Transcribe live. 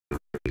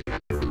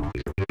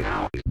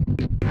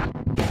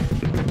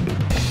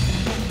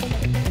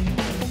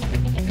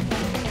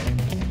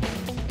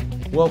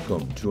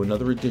Welcome to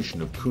another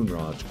edition of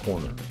Coonrod's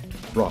Corner,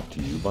 brought to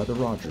you by the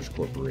Rogers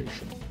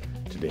Corporation.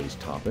 Today's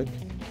topic,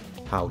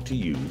 how to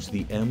use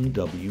the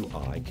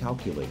MWI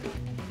Calculator.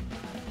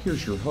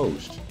 Here's your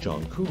host,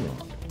 John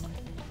Coonrod.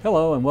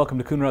 Hello and welcome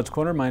to Coonrod's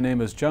Corner. My name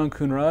is John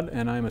Coonrod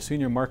and I'm a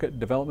Senior Market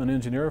Development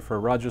Engineer for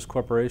Rogers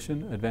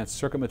Corporation, Advanced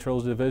Circuit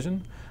Materials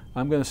Division.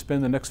 I'm going to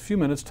spend the next few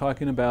minutes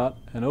talking about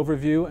an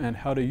overview and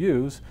how to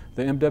use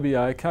the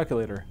MWI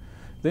Calculator.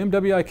 The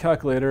MWI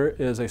Calculator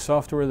is a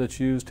software that's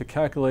used to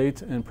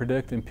calculate and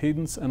predict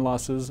impedance and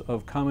losses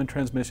of common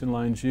transmission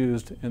lines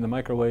used in the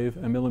microwave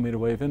and millimeter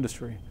wave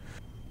industry.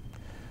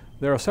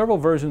 There are several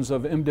versions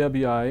of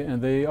MWI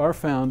and they are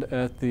found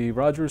at the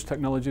Rogers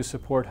Technology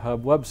Support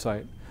Hub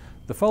website.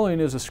 The following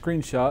is a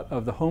screenshot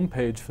of the home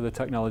page for the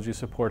Technology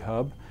Support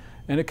Hub,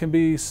 and it can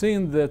be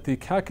seen that the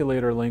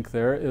calculator link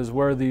there is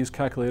where these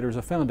calculators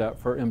are found at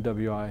for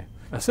MWI.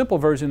 A simple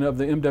version of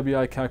the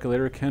MWI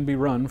calculator can be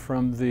run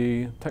from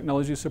the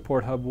Technology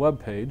Support Hub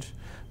webpage.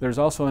 There's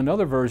also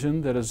another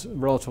version that is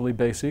relatively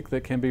basic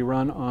that can be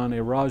run on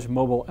a ROG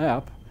mobile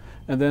app.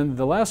 And then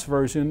the last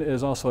version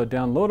is also a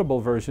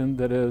downloadable version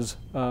that is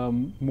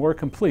more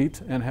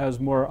complete and has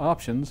more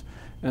options.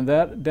 And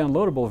that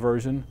downloadable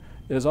version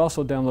is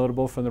also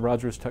downloadable from the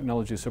Rogers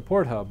Technology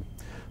Support Hub.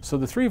 So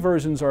the three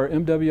versions are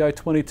MWI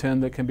 2010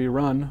 that can be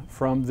run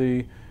from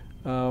the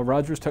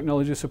Rogers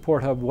Technology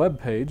Support Hub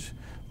webpage.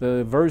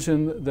 The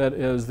version that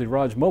is the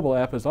ROG mobile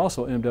app is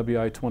also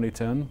MWI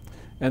 2010.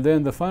 And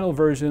then the final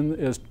version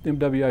is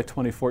MWI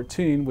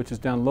 2014, which is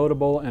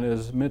downloadable and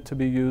is meant to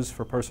be used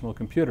for personal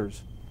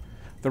computers.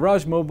 The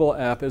ROG mobile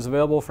app is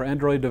available for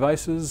Android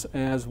devices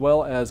as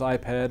well as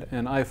iPad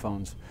and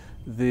iPhones.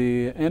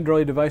 The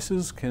Android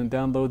devices can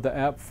download the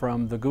app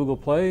from the Google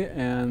Play,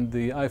 and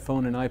the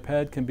iPhone and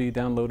iPad can be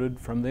downloaded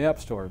from the App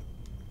Store.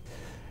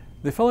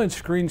 The following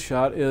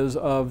screenshot is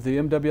of the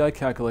MWI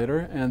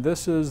calculator, and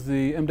this is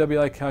the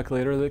MWI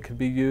calculator that could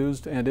be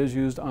used and is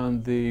used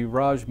on the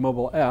ROG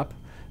mobile app.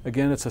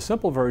 Again, it's a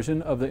simple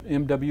version of the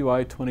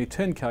MWI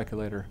 2010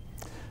 calculator.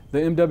 The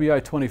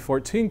MWI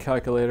 2014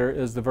 calculator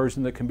is the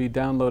version that can be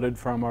downloaded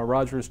from our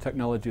Rogers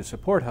Technology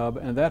Support Hub,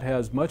 and that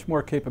has much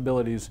more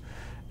capabilities,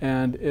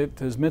 and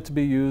it is meant to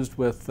be used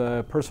with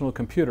personal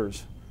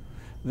computers.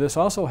 This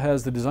also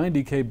has the design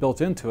decay built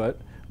into it,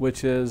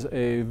 which is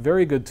a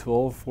very good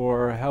tool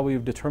for how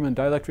we've determined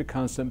dielectric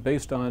constant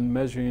based on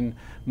measuring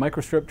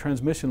microstrip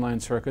transmission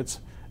line circuits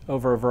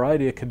over a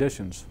variety of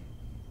conditions.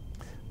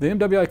 The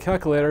MWI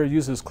calculator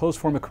uses closed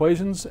form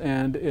equations,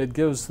 and it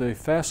gives the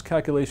fast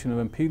calculation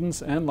of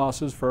impedance and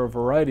losses for a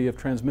variety of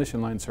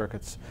transmission line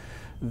circuits.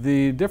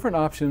 The different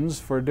options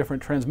for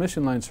different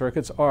transmission line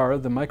circuits are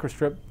the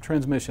microstrip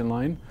transmission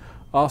line,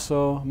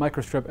 also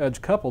microstrip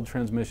edge coupled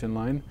transmission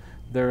line.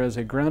 There is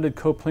a grounded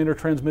coplanar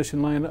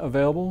transmission line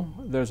available.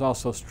 There's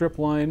also strip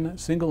line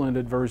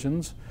single-ended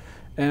versions,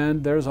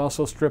 and there's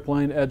also strip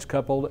line edge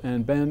coupled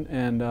and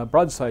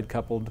broadside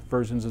coupled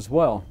versions as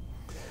well.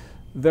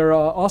 There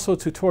are also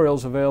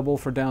tutorials available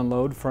for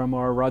download from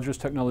our Rogers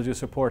Technology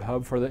Support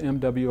Hub for the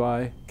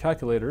MWI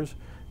calculators,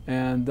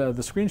 and the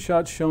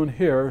screenshot shown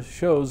here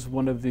shows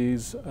one of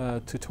these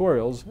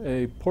tutorials,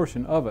 a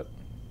portion of it.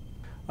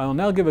 I'll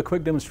now give a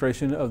quick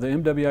demonstration of the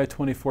MWI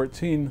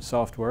 2014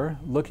 software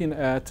looking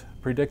at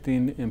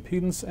predicting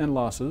impedance and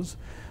losses.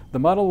 The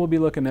model will be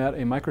looking at a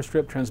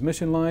microstrip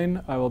transmission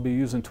line. I will be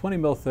using 20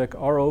 mil thick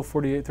RO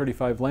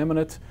 4835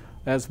 laminate,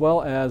 as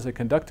well as a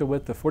conductor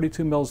width of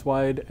 42 mils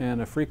wide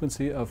and a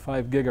frequency of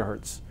 5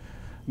 gigahertz.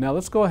 Now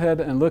let's go ahead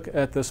and look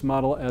at this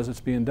model as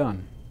it's being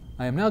done.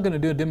 I am now going to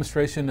do a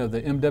demonstration of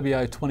the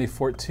MWI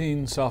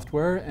 2014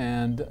 software,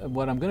 and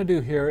what I'm going to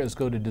do here is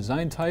go to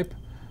Design Type,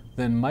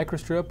 then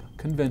Microstrip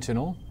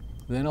Conventional.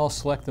 Then I'll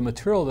select the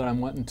material that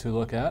I'm wanting to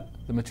look at.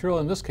 The material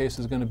in this case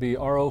is going to be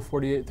RO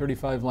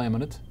 4835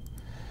 laminate.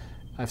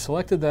 I've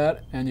selected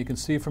that, and you can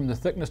see from the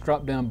thickness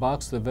drop-down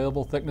box the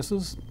available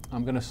thicknesses.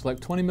 I'm going to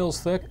select 20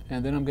 mils thick,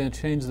 and then I'm going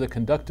to change the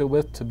conductor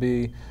width to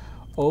be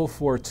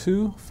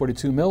 042,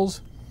 42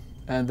 mils.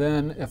 And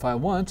then if I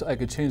want, I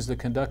could change the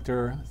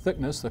conductor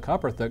thickness, the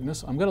copper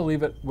thickness. I'm going to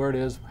leave it where it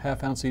is,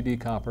 ½ ounce ED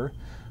copper.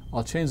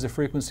 I'll change the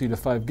frequency to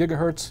 5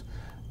 gigahertz,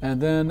 and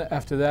then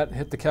after that,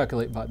 hit the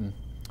calculate button.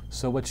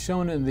 So what's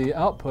shown in the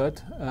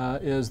output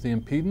is the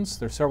impedance.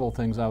 There's several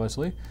things,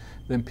 obviously.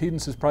 The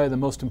impedance is probably the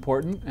most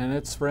important, and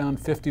it's around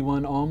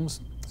 51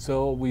 ohms.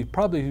 So we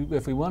probably,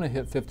 if we want to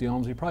hit 50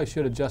 ohms, we probably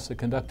should adjust the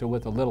conductor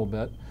width a little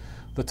bit.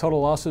 The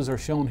total losses are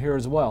shown here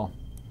as well.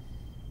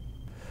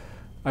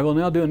 I will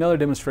now do another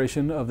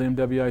demonstration of the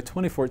MWI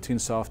 2014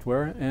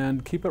 software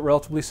and keep it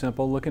relatively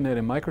simple, looking at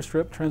a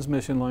microstrip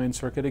transmission line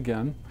circuit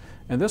again.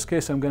 In this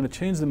case, I'm going to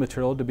change the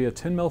material to be a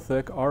 10 mil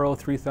thick RO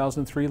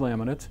 3003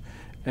 laminate,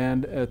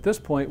 and at this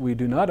point we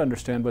do not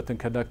understand what the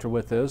conductor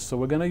width is, so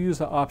we're going to use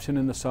the option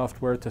in the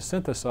software to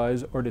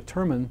synthesize or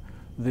determine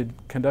the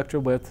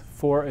conductor width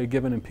for a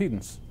given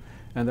impedance,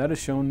 and that is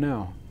shown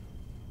now.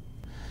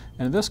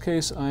 And in this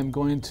case, I'm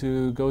going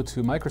to go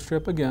to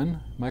Microstrip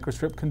again,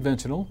 Microstrip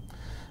Conventional.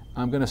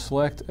 I'm going to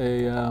select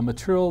a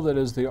material that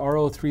is the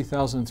RO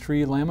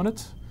 3003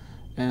 laminate,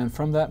 And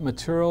from that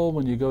material,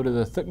 when you go to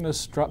the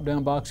thickness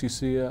drop-down box, you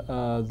see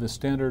the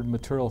standard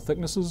material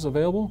thicknesses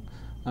available.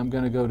 I'm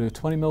going to go to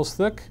 20 mils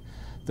thick.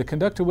 The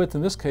conductor width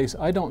in this case,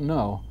 I don't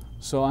know.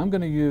 So I'm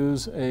going to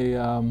use a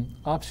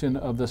option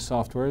of this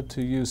software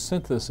to use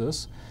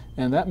synthesis,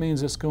 and that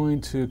means it's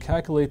going to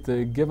calculate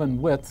the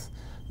given width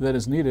that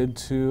is needed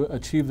to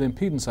achieve the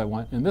impedance I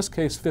want. In this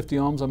case, 50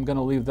 ohms, I'm going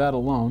to leave that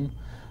alone.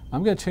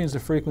 I'm going to change the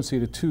frequency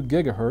to 2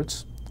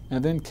 gigahertz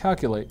and then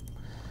calculate.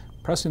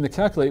 Pressing the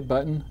calculate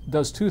button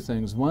does two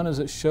things. One is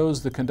it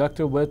shows the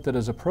conductor width that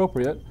is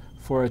appropriate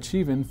for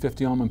achieving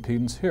 50 ohm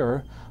impedance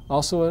here.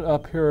 Also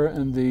up here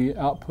in the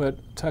output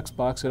text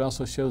box, it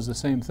also shows the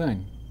same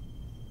thing.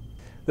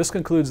 This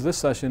concludes this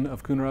session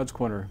of Coonrod's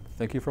Corner.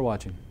 Thank you for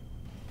watching.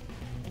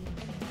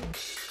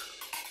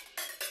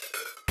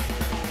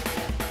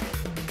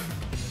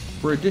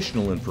 For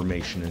additional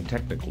information and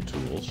technical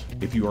tools,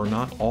 if you are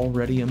not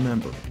already a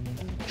member,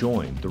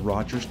 join the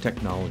Rogers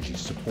Technology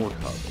Support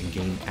Hub and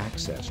gain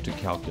access to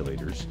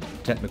calculators,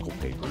 technical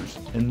papers,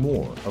 and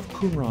more of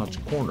Coonrod's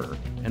Corner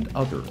and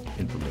other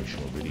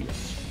informational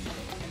videos.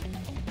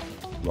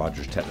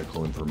 Rogers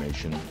technical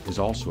information is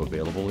also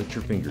available at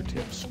your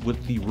fingertips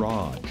with the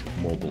Rog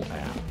mobile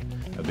app,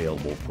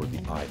 available for the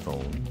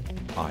iPhone,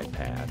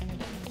 iPad,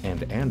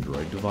 and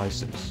Android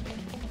devices.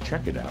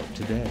 Check it out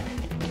today.